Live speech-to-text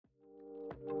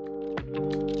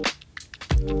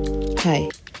Hi,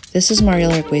 this is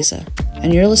Marielle Argueza,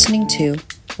 and you're listening to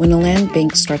When a Land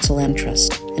Bank Starts a Land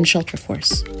Trust in Shelter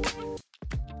Force.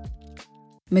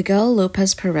 Miguel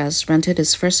Lopez Perez rented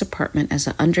his first apartment as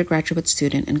an undergraduate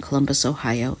student in Columbus,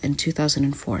 Ohio in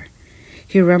 2004.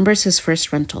 He remembers his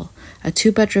first rental, a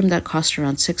 2-bedroom that cost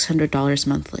around $600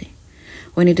 monthly.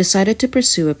 When he decided to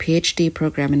pursue a PhD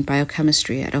program in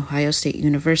biochemistry at Ohio State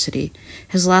University,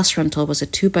 his last rental was a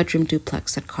 2-bedroom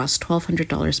duplex that cost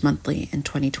 $1,200 monthly in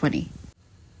 2020.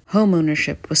 Home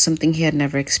ownership was something he had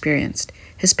never experienced.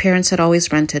 His parents had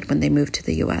always rented when they moved to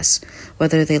the U.S.,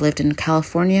 whether they lived in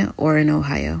California or in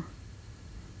Ohio.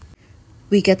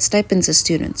 We get stipends as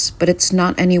students, but it's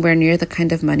not anywhere near the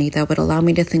kind of money that would allow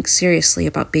me to think seriously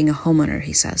about being a homeowner,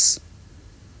 he says.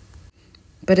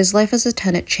 But his life as a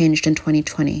tenant changed in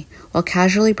 2020. While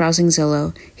casually browsing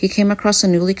Zillow, he came across a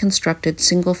newly constructed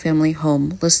single-family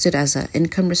home listed as an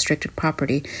income-restricted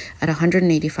property at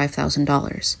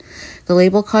 $185,000. The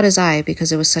label caught his eye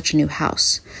because it was such a new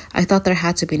house. I thought there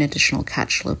had to be an additional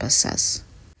catch, Lopez says.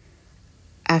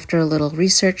 After a little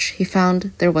research, he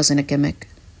found there wasn't a gimmick.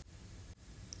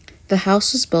 The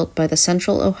house was built by the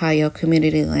Central Ohio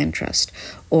Community Land Trust,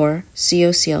 or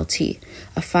COCLT,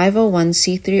 a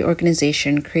 501c3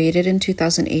 organization created in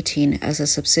 2018 as a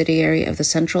subsidiary of the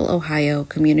Central Ohio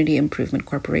Community Improvement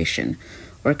Corporation,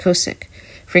 or COSIC,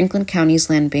 Franklin County's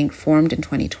land bank formed in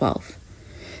 2012.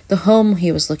 The home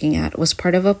he was looking at was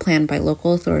part of a plan by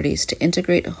local authorities to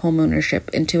integrate homeownership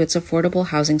into its affordable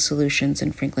housing solutions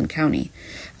in Franklin County,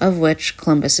 of which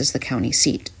Columbus is the county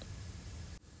seat.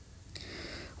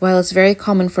 While it's very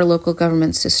common for local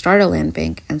governments to start a land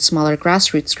bank and smaller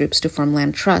grassroots groups to form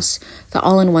land trusts, the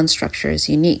all-in-one structure is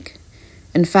unique.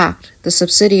 In fact, the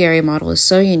subsidiary model is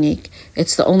so unique,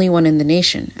 it's the only one in the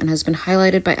nation and has been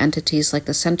highlighted by entities like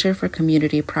the Center for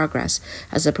Community Progress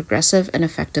as a progressive and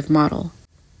effective model.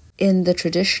 In the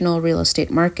traditional real estate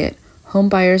market, home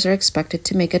buyers are expected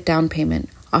to make a down payment,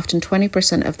 often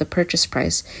 20% of the purchase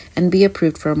price, and be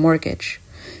approved for a mortgage.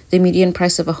 The median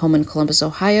price of a home in Columbus,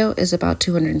 Ohio is about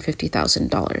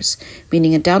 $250,000,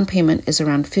 meaning a down payment is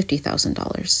around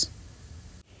 $50,000.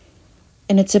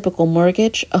 In a typical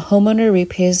mortgage, a homeowner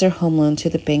repays their home loan to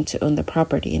the bank to own the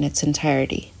property in its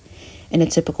entirety. In a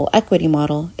typical equity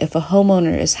model, if a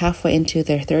homeowner is halfway into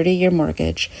their 30-year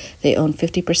mortgage, they own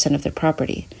 50% of their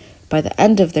property. By the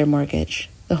end of their mortgage,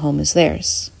 the home is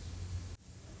theirs.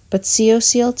 But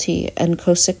COCLT and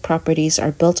COSIC properties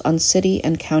are built on city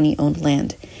and county-owned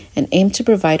land and aim to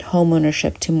provide home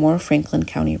ownership to more Franklin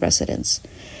County residents.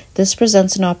 This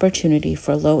presents an opportunity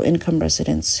for low-income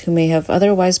residents who may have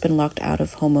otherwise been locked out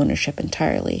of home ownership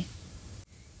entirely.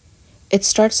 It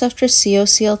starts after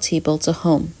COCLT builds a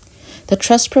home. The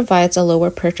trust provides a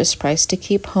lower purchase price to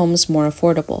keep homes more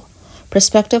affordable.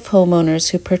 Prospective homeowners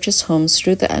who purchase homes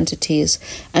through the entities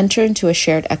enter into a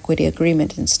shared equity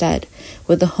agreement instead,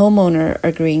 with the homeowner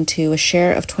agreeing to a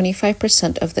share of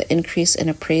 25% of the increase in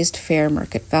appraised fair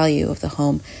market value of the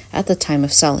home at the time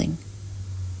of selling.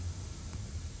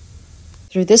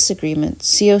 Through this agreement,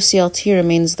 COCLT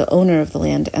remains the owner of the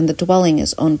land and the dwelling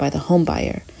is owned by the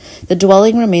homebuyer. The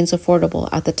dwelling remains affordable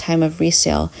at the time of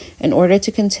resale in order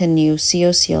to continue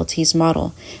COCLT's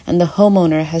model, and the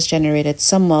homeowner has generated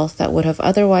some wealth that would have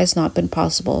otherwise not been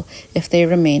possible if they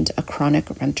remained a chronic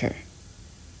renter.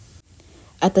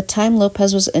 At the time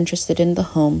Lopez was interested in the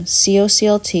home,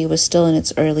 COCLT was still in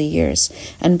its early years,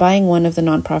 and buying one of the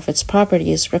nonprofit's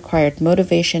properties required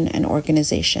motivation and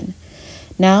organization.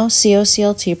 Now,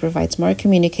 COCLT provides more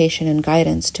communication and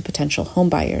guidance to potential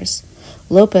homebuyers.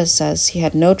 Lopez says he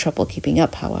had no trouble keeping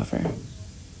up, however.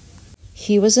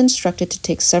 He was instructed to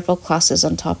take several classes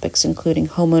on topics including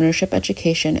homeownership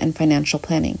education and financial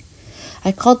planning.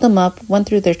 I called them up, went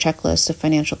through their checklist of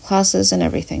financial classes and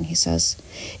everything, he says.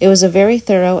 It was a very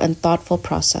thorough and thoughtful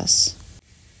process.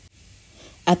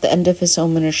 At the end of his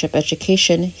homeownership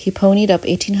education, he ponied up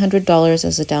 $1,800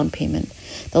 as a down payment.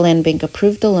 The land bank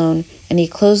approved the loan, and he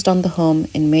closed on the home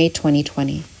in May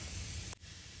 2020.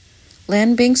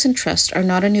 Land banks and trusts are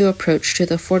not a new approach to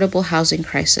the affordable housing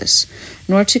crisis,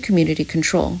 nor to community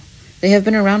control. They have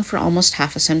been around for almost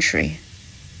half a century.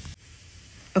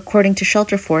 According to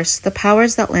Shelter Force, the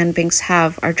powers that land banks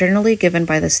have are generally given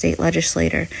by the state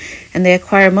legislature, and they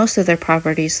acquire most of their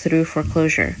properties through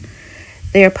foreclosure.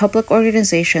 They are public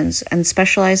organizations and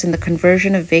specialize in the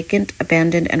conversion of vacant,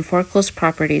 abandoned, and foreclosed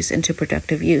properties into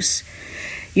productive use.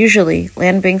 Usually,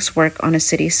 land banks work on a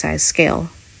city-size scale.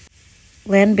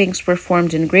 Land banks were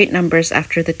formed in great numbers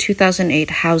after the 2008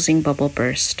 housing bubble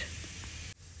burst.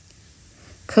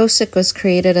 COSIC was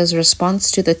created as a response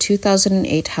to the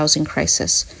 2008 housing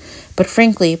crisis. But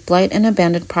frankly, blight and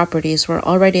abandoned properties were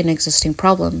already an existing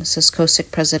problem, says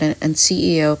COSIC President and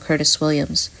CEO Curtis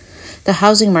Williams. The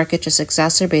housing market just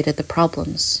exacerbated the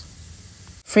problems.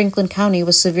 Franklin County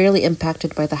was severely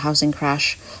impacted by the housing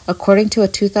crash. According to a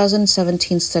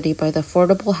 2017 study by the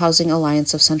Affordable Housing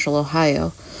Alliance of Central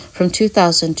Ohio, from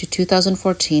 2000 to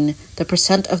 2014, the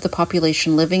percent of the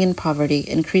population living in poverty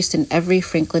increased in every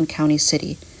Franklin County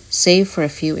city, save for a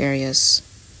few areas.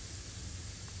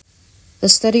 The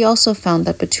study also found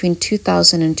that between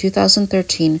 2000 and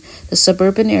 2013, the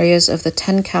suburban areas of the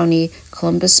 10-county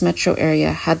Columbus metro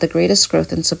area had the greatest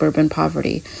growth in suburban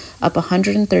poverty, up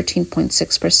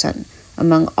 113.6%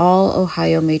 among all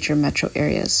Ohio major metro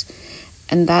areas,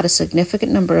 and that a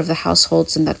significant number of the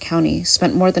households in that county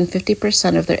spent more than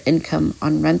 50% of their income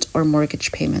on rent or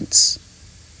mortgage payments.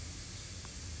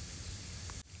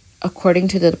 According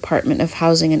to the Department of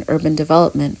Housing and Urban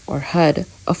Development, or HUD,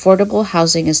 affordable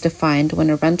housing is defined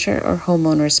when a renter or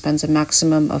homeowner spends a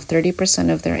maximum of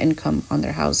 30% of their income on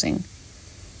their housing.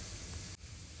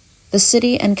 The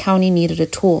city and county needed a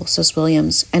tool, says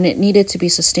Williams, and it needed to be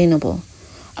sustainable.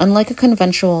 Unlike a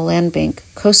conventional land bank,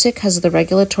 COSIC has the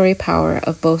regulatory power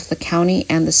of both the county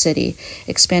and the city,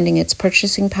 expanding its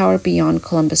purchasing power beyond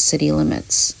Columbus city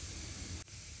limits.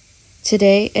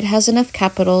 Today, it has enough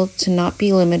capital to not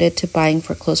be limited to buying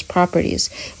foreclosed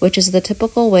properties, which is the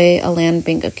typical way a land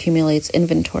bank accumulates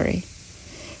inventory.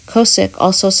 COSIC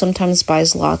also sometimes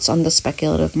buys lots on the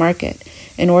speculative market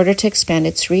in order to expand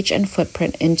its reach and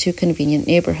footprint into convenient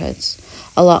neighborhoods,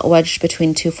 a lot wedged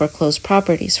between two foreclosed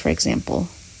properties, for example.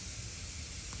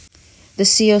 The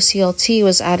COCLT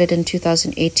was added in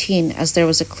 2018 as there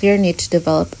was a clear need to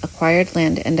develop acquired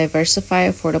land and diversify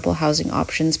affordable housing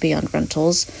options beyond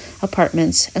rentals,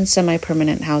 apartments, and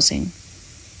semi-permanent housing.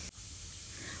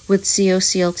 With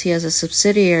COCLT as a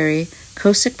subsidiary,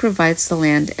 COSIC provides the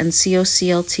land and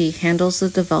COCLT handles the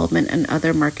development and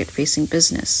other market-facing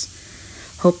business.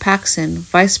 Hope Paxson,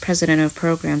 Vice President of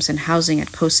Programs and Housing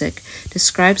at COSIC,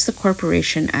 describes the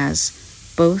corporation as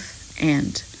both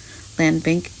and land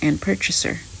bank and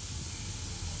purchaser.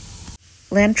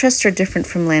 Land trusts are different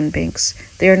from land banks.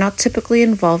 They are not typically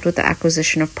involved with the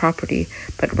acquisition of property,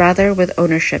 but rather with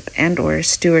ownership and/or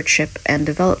stewardship and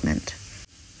development.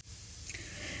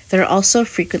 They're also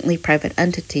frequently private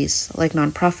entities, like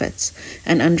nonprofits,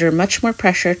 and under much more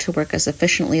pressure to work as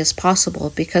efficiently as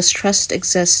possible because trust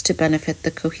exists to benefit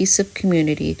the cohesive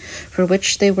community for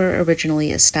which they were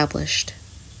originally established.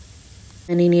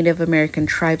 Many Native American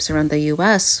tribes around the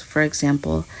U.S., for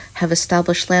example, have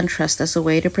established land trusts as a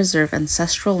way to preserve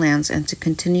ancestral lands and to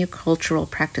continue cultural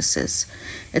practices.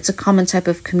 It's a common type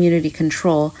of community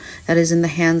control that is in the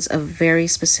hands of very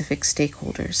specific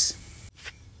stakeholders.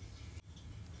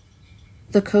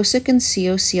 The COSIC and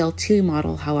COCLT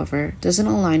model, however, doesn't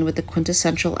align with the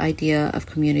quintessential idea of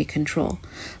community control.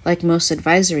 Like most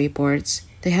advisory boards,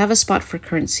 they have a spot for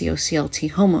current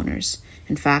COCLT homeowners.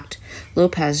 In fact,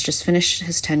 Lopez just finished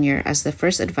his tenure as the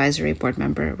first advisory board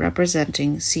member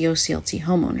representing COCLT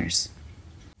homeowners.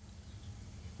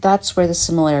 That's where the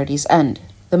similarities end.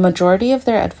 The majority of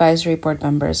their advisory board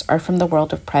members are from the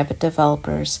world of private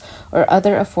developers or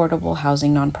other affordable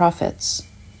housing nonprofits.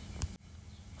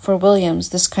 For Williams,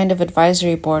 this kind of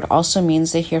advisory board also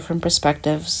means they hear from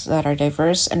perspectives that are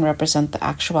diverse and represent the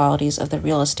actualities of the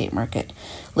real estate market,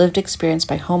 lived experience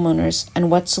by homeowners, and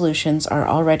what solutions are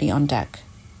already on deck.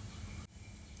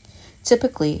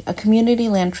 Typically, a community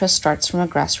land trust starts from a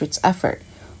grassroots effort.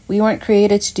 We weren't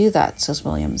created to do that, says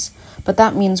Williams, but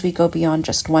that means we go beyond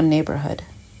just one neighborhood.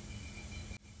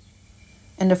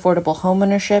 And affordable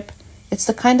homeownership, it's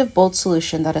the kind of bold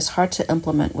solution that is hard to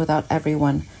implement without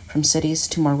everyone, from cities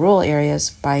to more rural areas,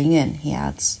 buying in, he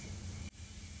adds.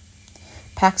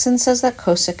 Paxson says that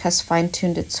COSIC has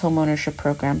fine-tuned its homeownership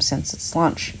program since its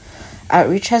launch.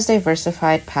 Outreach has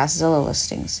diversified past Zillow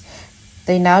listings.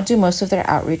 They now do most of their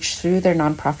outreach through their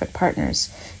nonprofit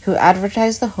partners, who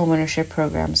advertise the homeownership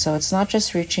program, so it's not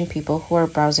just reaching people who are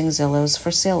browsing Zillow's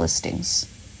for sale listings.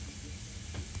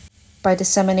 By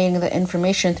disseminating the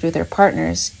information through their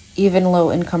partners, even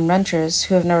low-income renters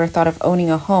who have never thought of owning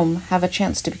a home have a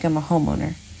chance to become a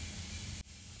homeowner.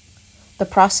 The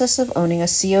process of owning a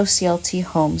COCLT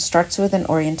home starts with an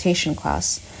orientation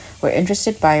class, where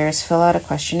interested buyers fill out a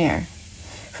questionnaire.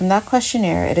 From that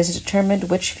questionnaire, it is determined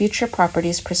which future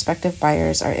properties prospective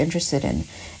buyers are interested in,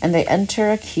 and they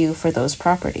enter a queue for those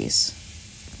properties.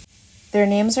 Their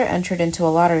names are entered into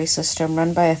a lottery system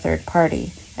run by a third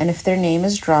party, and if their name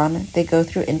is drawn, they go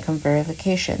through income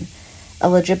verification.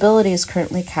 Eligibility is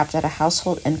currently capped at a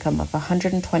household income of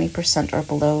 120% or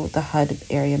below the HUD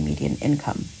area median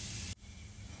income.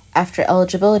 After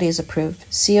eligibility is approved,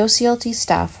 COCLT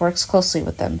staff works closely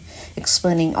with them,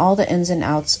 explaining all the ins and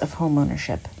outs of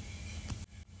homeownership.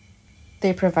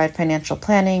 They provide financial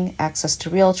planning, access to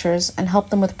realtors, and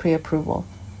help them with pre-approval.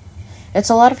 It's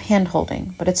a lot of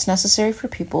hand-holding, but it's necessary for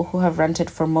people who have rented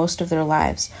for most of their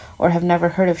lives or have never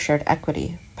heard of shared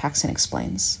equity, Paxson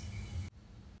explains.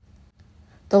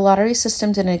 The lottery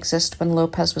system didn't exist when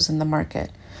Lopez was in the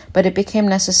market, but it became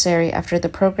necessary after the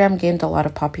program gained a lot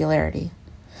of popularity.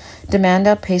 Demand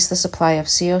outpaced the supply of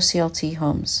COCLT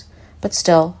homes, but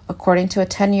still, according to a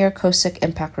 10-year COSIC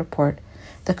impact report,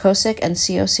 the COSIC and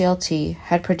COCLT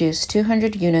had produced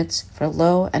 200 units for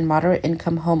low and moderate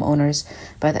income homeowners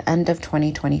by the end of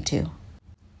 2022.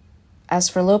 As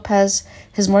for Lopez,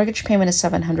 his mortgage payment is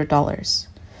 $700.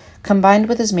 Combined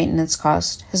with his maintenance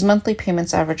cost, his monthly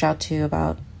payments average out to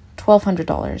about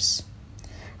 $1,200,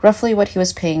 roughly what he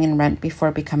was paying in rent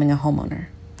before becoming a homeowner.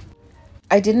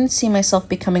 I didn't see myself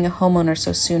becoming a homeowner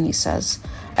so soon, he says.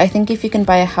 I think if you can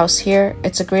buy a house here,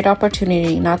 it's a great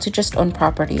opportunity not to just own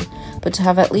property, but to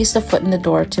have at least a foot in the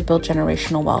door to build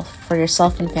generational wealth for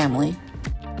yourself and family.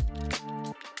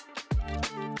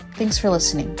 Thanks for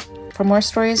listening. For more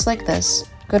stories like this,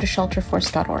 go to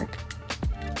shelterforce.org.